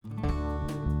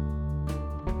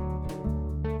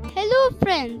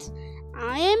friends,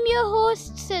 I am your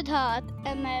host Siddharth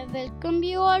and I welcome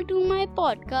you all to my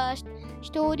podcast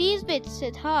Stories with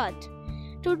Siddharth.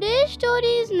 Today's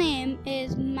story's name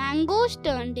is Mangoes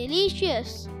Turn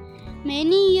Delicious.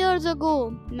 Many years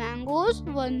ago, mangoes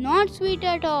were not sweet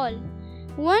at all.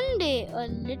 One day, a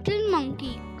little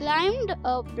monkey climbed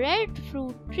a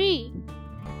breadfruit tree.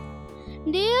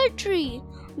 Dear tree,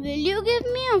 will you give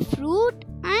me a fruit?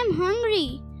 I am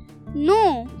hungry.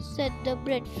 No, said the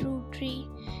breadfruit tree.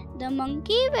 The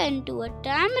monkey went to a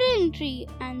tamarind tree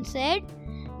and said,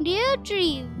 Dear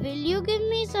tree, will you give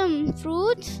me some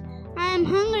fruits? I am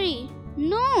hungry.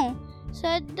 No,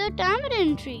 said the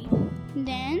tamarind tree.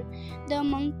 Then the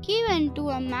monkey went to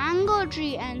a mango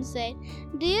tree and said,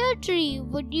 Dear tree,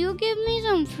 would you give me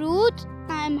some fruits?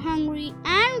 I am hungry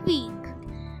and weak.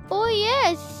 Oh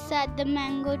yes, said the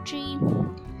mango tree.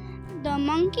 The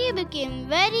monkey became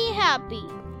very happy.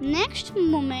 Next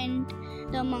moment,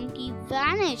 the monkey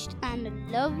vanished and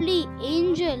a lovely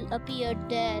angel appeared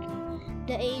there.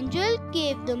 The angel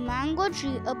gave the mango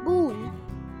tree a boon.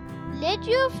 Let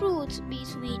your fruits be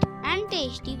sweet and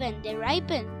tasty when they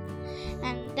ripen.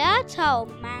 And that's how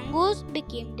mangoes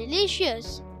became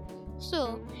delicious.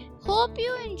 So, hope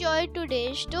you enjoyed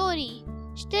today's story.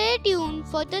 Stay tuned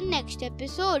for the next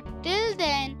episode. Till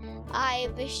then, I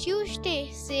wish you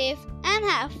stay safe and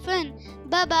have fun.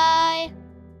 Bye bye.